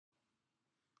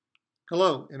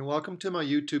Hello, and welcome to my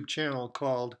YouTube channel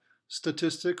called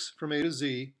Statistics from A to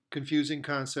Z, Confusing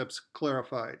Concepts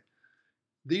Clarified.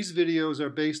 These videos are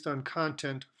based on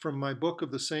content from my book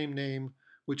of the same name,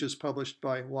 which is published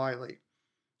by Wiley.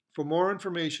 For more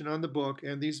information on the book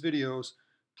and these videos,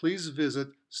 please visit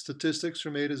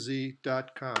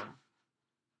statisticsfromatoz.com.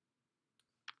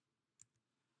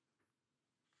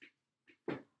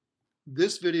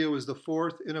 This video is the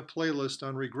fourth in a playlist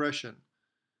on regression.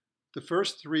 The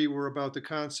first three were about the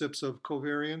concepts of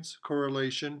covariance,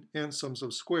 correlation, and sums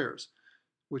of squares,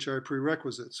 which are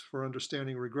prerequisites for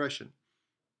understanding regression.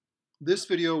 This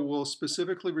video will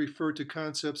specifically refer to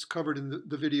concepts covered in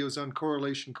the videos on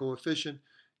correlation coefficient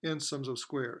and sums of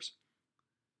squares.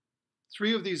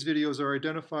 Three of these videos are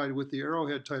identified with the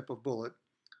arrowhead type of bullet,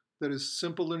 that is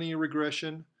simple linear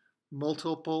regression,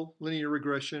 multiple linear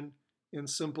regression, and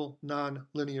simple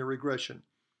non-linear regression.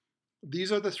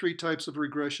 These are the three types of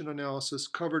regression analysis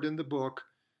covered in the book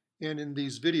and in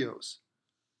these videos.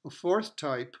 A fourth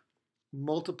type,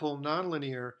 multiple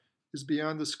nonlinear, is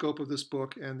beyond the scope of this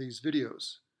book and these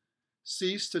videos.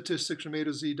 See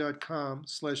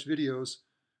statisticsfromatoz.com/videos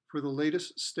for the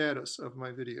latest status of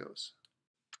my videos.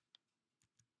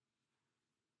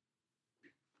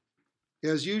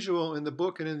 As usual in the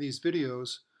book and in these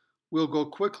videos, we'll go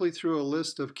quickly through a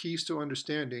list of keys to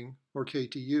understanding, or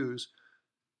KTUs,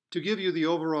 to give you the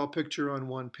overall picture on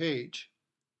one page.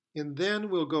 And then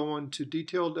we'll go into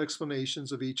detailed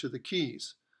explanations of each of the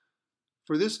keys.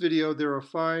 For this video, there are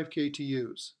 5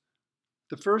 KTUs.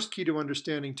 The first key to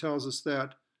understanding tells us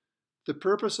that the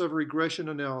purpose of regression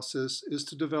analysis is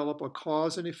to develop a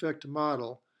cause and effect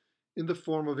model in the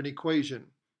form of an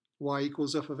equation, y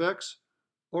equals f of x,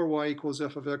 or y equals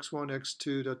f of x1,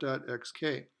 x2,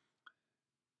 xk.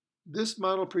 This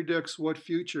model predicts what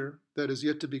future, that is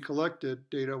yet to be collected,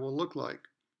 data will look like.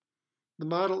 The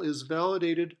model is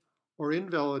validated or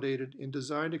invalidated in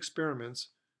designed experiments,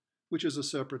 which is a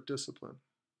separate discipline.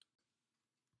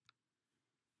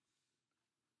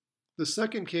 The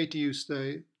second KTU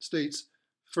states,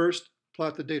 first,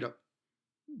 plot the data,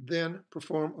 then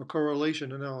perform a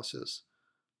correlation analysis.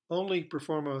 Only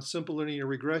perform a simple linear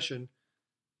regression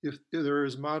if there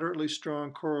is moderately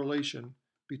strong correlation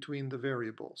between the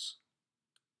variables.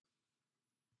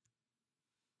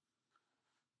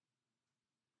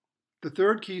 The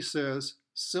third key says,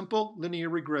 simple linear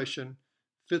regression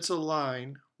fits a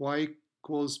line y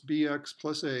equals bx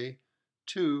plus a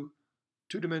to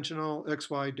two-dimensional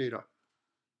xy data.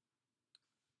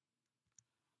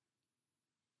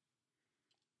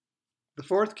 The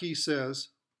fourth key says,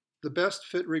 the best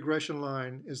fit regression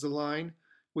line is the line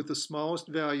with the smallest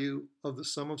value of the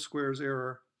sum of squares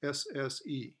error,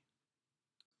 SSE.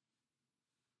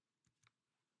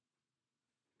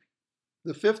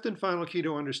 The fifth and final key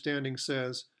to understanding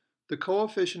says, the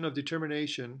coefficient of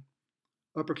determination,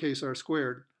 uppercase R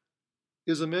squared,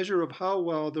 is a measure of how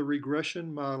well the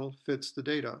regression model fits the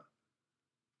data.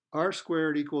 R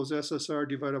squared equals SSR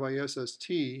divided by SST,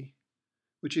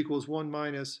 which equals 1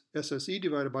 minus SSE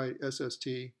divided by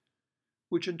SST,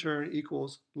 which in turn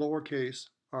equals lowercase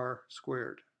r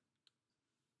squared.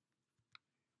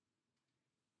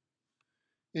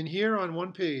 And here on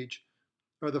one page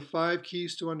are the 5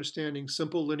 keys to understanding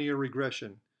simple linear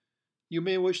regression. You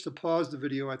may wish to pause the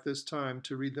video at this time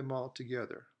to read them all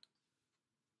together.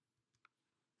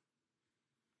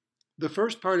 The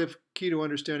first part of key to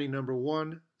understanding number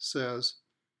 1 says,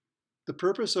 the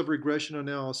purpose of regression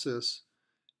analysis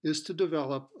is to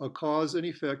develop a cause and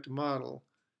effect model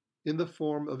in the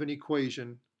form of an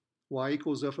equation, y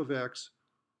equals f of x,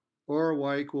 or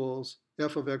y equals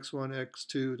f of x1,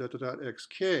 x2,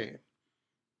 xk.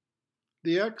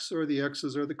 The x or the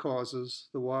x's are the causes,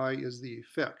 the y is the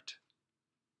effect.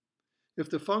 If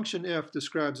the function f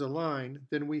describes a line,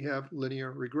 then we have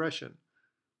linear regression.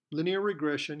 Linear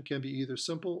regression can be either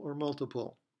simple or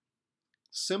multiple.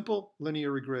 Simple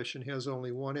linear regression has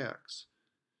only one x.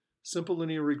 Simple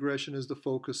linear regression is the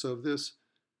focus of this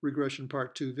Regression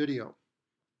Part 2 video.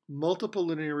 Multiple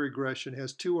linear regression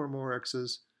has 2 or more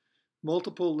x's.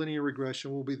 Multiple linear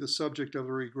regression will be the subject of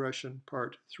the Regression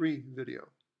Part 3 video.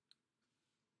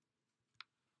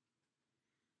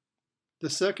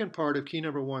 The second part of key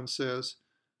number 1 says,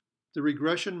 the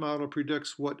regression model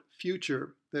predicts what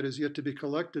future, that is yet to be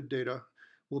collected data,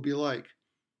 will be like.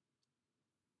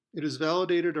 It is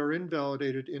validated or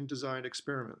invalidated in designed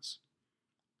experiments.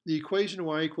 The equation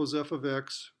y equals f of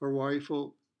x, or y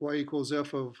equals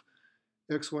f of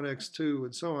x1, x2,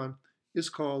 and so on,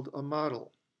 is called a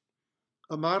model.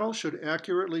 A model should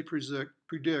accurately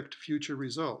predict future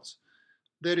results.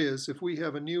 That is, if we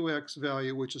have a new x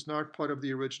value which is not part of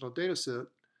the original data set,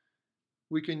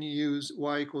 we can use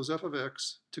y equals f of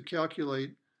x to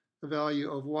calculate the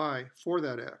value of y for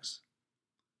that x.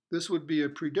 This would be a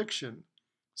prediction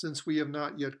since we have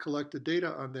not yet collected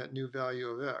data on that new value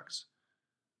of x.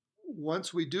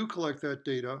 Once we do collect that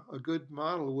data, a good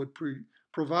model would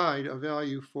provide a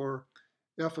value for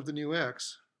f of the new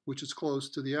x, which is close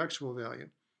to the actual value.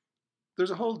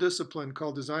 There's a whole discipline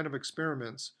called design of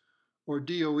experiments, or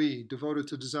DOE, devoted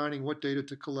to designing what data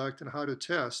to collect and how to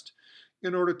test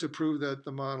in order to prove that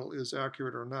the model is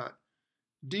accurate or not.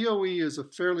 DOE is a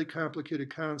fairly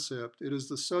complicated concept. It is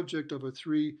the subject of a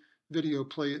 3-video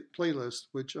playlist,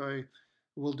 which I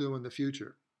will do in the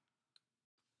future.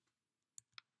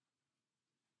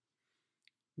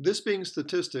 This being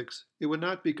statistics, it would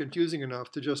not be confusing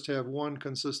enough to just have one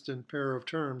consistent pair of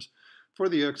terms for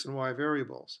the x and y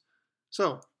variables.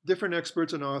 So, different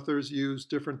experts and authors use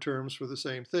different terms for the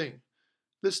same thing.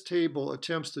 This table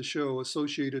attempts to show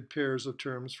associated pairs of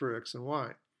terms for x and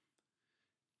y.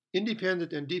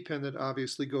 Independent and dependent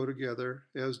obviously go together,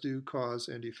 as do cause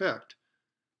and effect.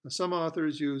 Some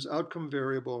authors use outcome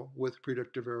variable with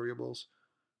predictor variable,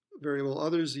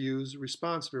 others use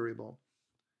response variable,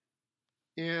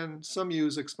 and some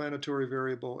use explanatory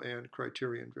variable and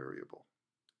criterion variable.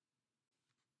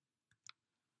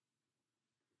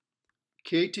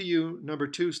 KTU number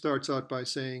 2 starts out by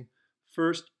saying,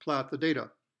 first plot the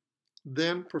data,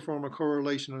 then perform a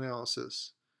correlation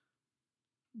analysis.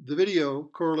 The video,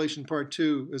 correlation part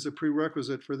 2, is a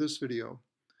prerequisite for this video.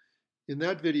 In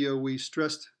that video, we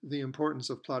stressed the importance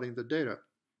of plotting the data.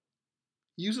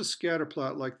 Use a scatter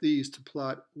plot like these to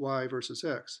plot y versus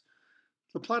x.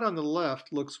 The plot on the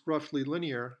left looks roughly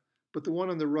linear, but the one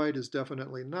on the right is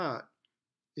definitely not.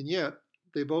 And yet,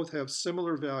 they both have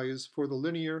similar values for the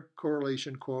linear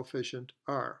correlation coefficient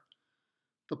r.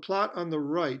 The plot on the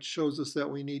right shows us that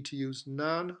we need to use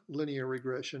non-linear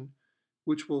regression,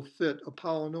 which will fit a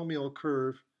polynomial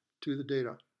curve to the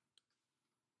data.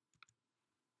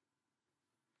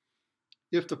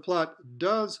 If the plot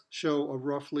does show a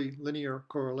roughly linear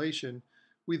correlation,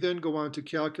 we then go on to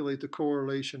calculate the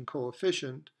correlation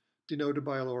coefficient, denoted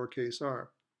by a lowercase r.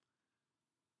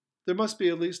 There must be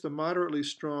at least a moderately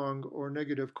strong or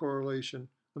negative correlation,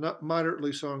 not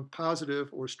moderately strong positive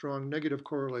or strong negative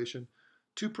correlation,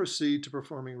 to proceed to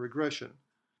performing regression.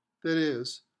 That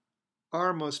is,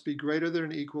 r must be greater than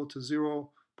or equal to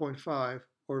 0.5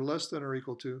 or less than or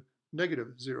equal to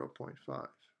negative 0.5.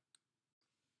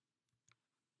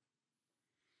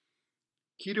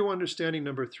 Key to understanding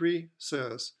number 3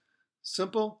 says,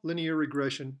 simple linear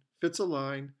regression fits a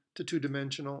line to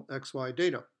two-dimensional xy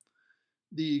data.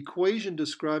 The equation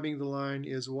describing the line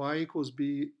is y equals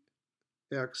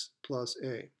bx plus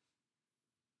a.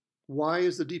 Y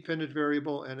is the dependent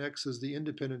variable and x is the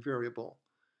independent variable.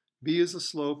 B is the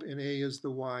slope and a is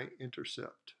the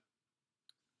y-intercept.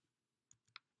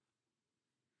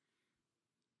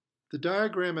 The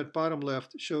diagram at bottom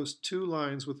left shows two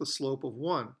lines with a slope of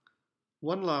 1.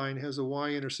 One line has a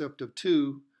y-intercept of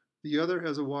 2, the other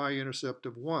has a y-intercept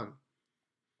of 1.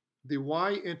 The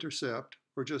y-intercept,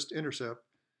 or just intercept,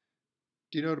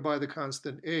 denoted by the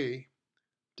constant a,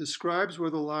 describes where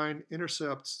the line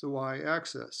intercepts the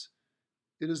y-axis.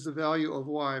 It is the value of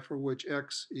y for which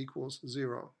x equals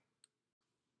 0.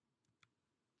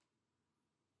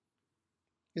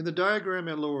 In the diagram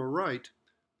at lower right,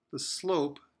 the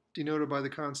slope, denoted by the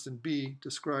constant b,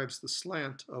 describes the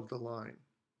slant of the line.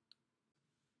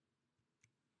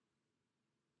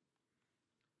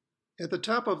 At the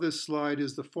top of this slide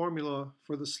is the formula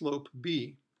for the slope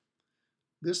b.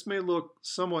 This may look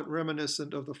somewhat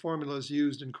reminiscent of the formulas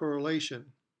used in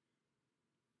correlation.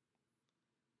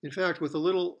 In fact, with a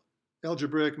little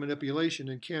algebraic manipulation,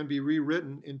 it can be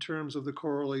rewritten in terms of the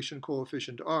correlation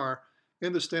coefficient r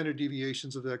and the standard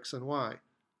deviations of x and y.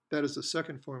 That is the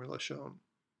second formula shown.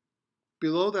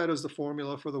 Below that is the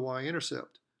formula for the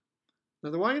y-intercept. Now,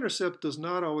 the y-intercept does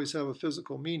not always have a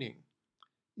physical meaning.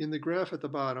 In the graph at the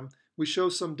bottom, we show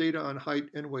some data on height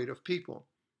and weight of people.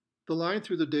 The line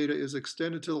through the data is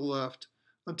extended to the left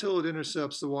until it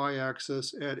intercepts the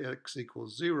y-axis at x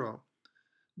equals 0.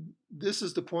 This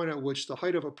is the point at which the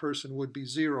height of a person would be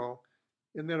 0,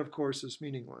 and that, of course, is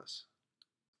meaningless.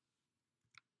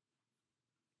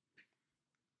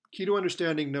 Key to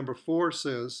understanding number 4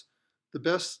 says, the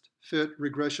best fit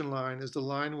regression line is the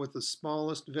line with the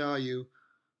smallest value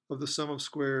of the sum of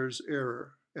squares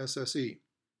error, SSE.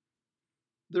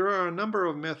 There are a number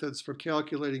of methods for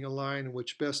calculating a line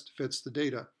which best fits the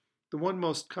data. The one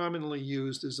most commonly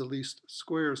used is the least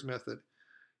squares method.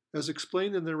 As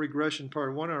explained in the Regression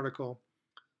Part 1 article,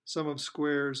 sum of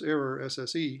squares error,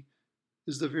 SSE,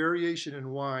 is the variation in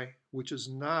y which is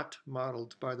not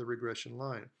modeled by the regression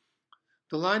line.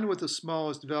 The line with the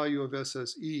smallest value of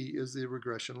SSE is the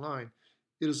regression line.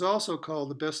 It is also called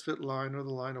the best fit line or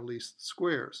the line of least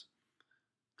squares.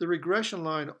 The regression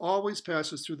line always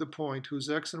passes through the point whose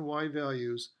x and y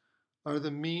values are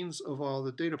the means of all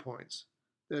the data points,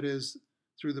 that is,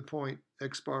 through the point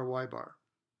x bar, y bar.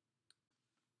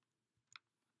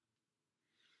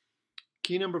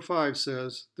 Key number 5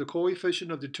 says, the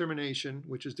coefficient of determination,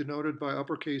 which is denoted by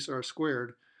uppercase R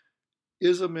squared,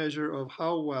 is a measure of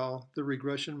how well the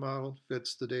regression model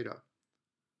fits the data.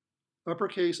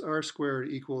 Uppercase R squared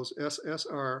equals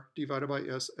SSR divided by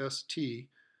SST,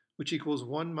 which equals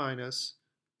 1 minus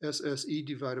SSE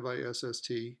divided by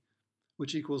SST,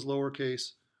 which equals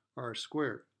lowercase r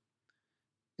squared.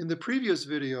 In the previous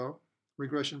video,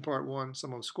 Regression Part 1,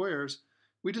 Sum of Squares,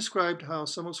 we described how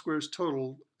sum of squares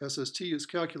total, SST, is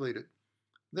calculated.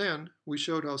 Then, we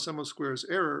showed how sum of squares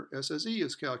error, SSE,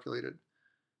 is calculated.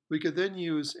 We could then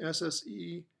use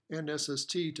SSE and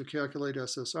SST to calculate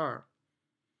SSR.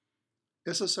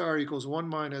 SSR equals 1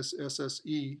 minus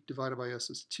SSE divided by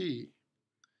SST.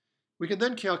 We can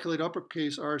then calculate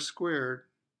uppercase R squared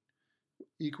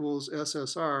equals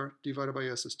SSR divided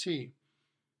by SST.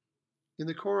 In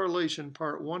the correlation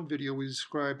part 1 video, we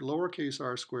described lowercase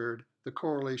r squared, the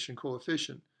correlation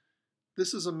coefficient.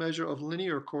 This is a measure of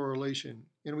linear correlation,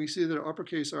 and we see that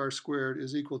uppercase R squared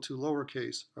is equal to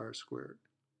lowercase r squared.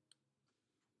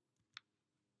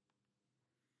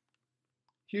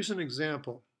 Here's an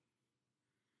example.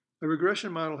 A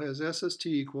regression model has SST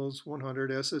equals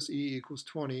 100, SSE equals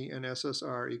 20, and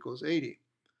SSR equals 80.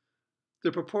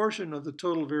 The proportion of the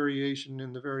total variation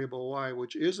in the variable y,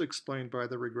 which is explained by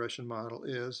the regression model,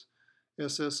 is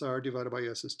SSR divided by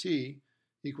SST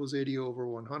equals 80 over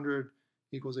 100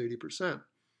 equals 80%.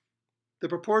 The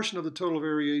proportion of the total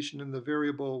variation in the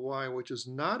variable y, which is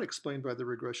not explained by the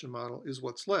regression model, is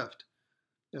what's left.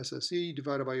 SSE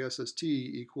divided by SST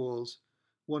equals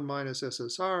 1 minus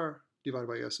SSR divided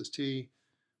by SST,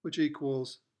 which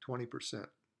equals 20%.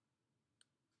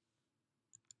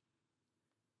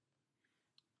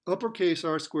 Uppercase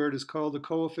R squared is called the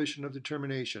coefficient of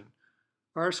determination.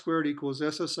 R squared equals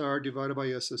SSR divided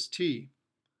by SST.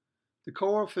 The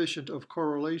coefficient of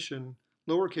correlation,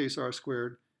 lowercase r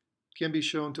squared, can be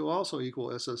shown to also equal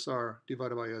SSR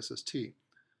divided by SST.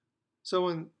 So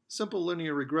in simple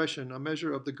linear regression, a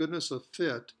measure of the goodness of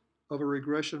fit of a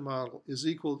regression model is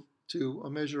equal to a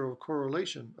measure of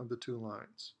correlation of the two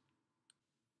lines.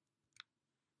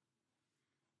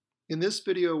 In this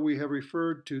video, we have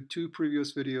referred to 2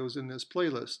 previous videos in this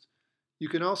playlist. You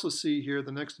can also see here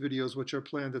the next videos which are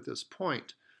planned at this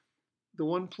point. The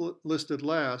one listed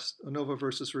last, ANOVA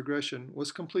versus regression,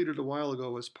 was completed a while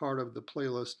ago as part of the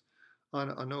playlist on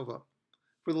ANOVA.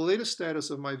 For the latest status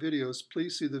of my videos,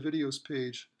 please see the videos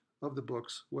page of the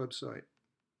book's website.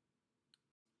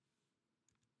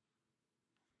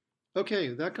 Okay,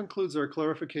 that concludes our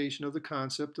clarification of the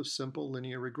concept of simple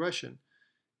linear regression.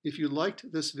 If you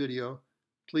liked this video,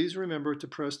 please remember to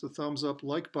press the thumbs up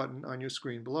like button on your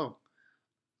screen below.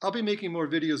 I'll be making more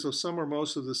videos of some or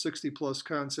most of the 60+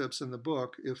 concepts in the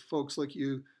book if folks like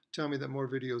you tell me that more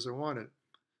videos are wanted.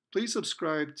 Please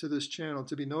subscribe to this channel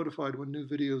to be notified when new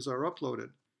videos are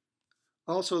uploaded.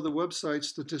 Also, the website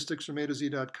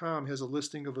statisticsfromatoz.com has a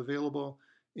listing of available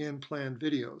and planned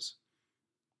videos.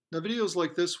 Now, videos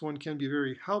like this one can be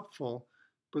very helpful,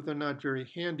 but they're not very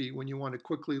handy when you want to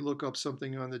quickly look up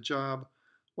something on the job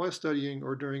while studying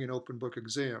or during an open book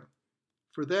exam.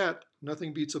 For that,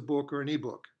 nothing beats a book or an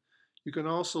ebook. You can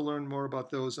also learn more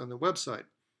about those on the website.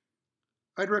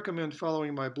 I'd recommend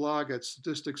following my blog at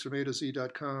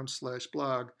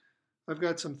statisticsfromatoz.com/blog. I've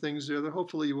got some things there that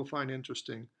hopefully you will find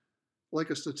interesting, like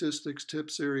a statistics tip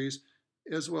series,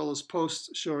 as well as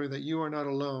posts showing that you are not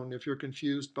alone if you're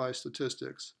confused by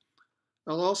statistics.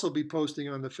 I'll also be posting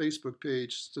on the Facebook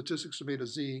page, Statistics from A to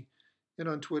Z, and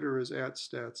on Twitter as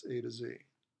 @StatsA to Z.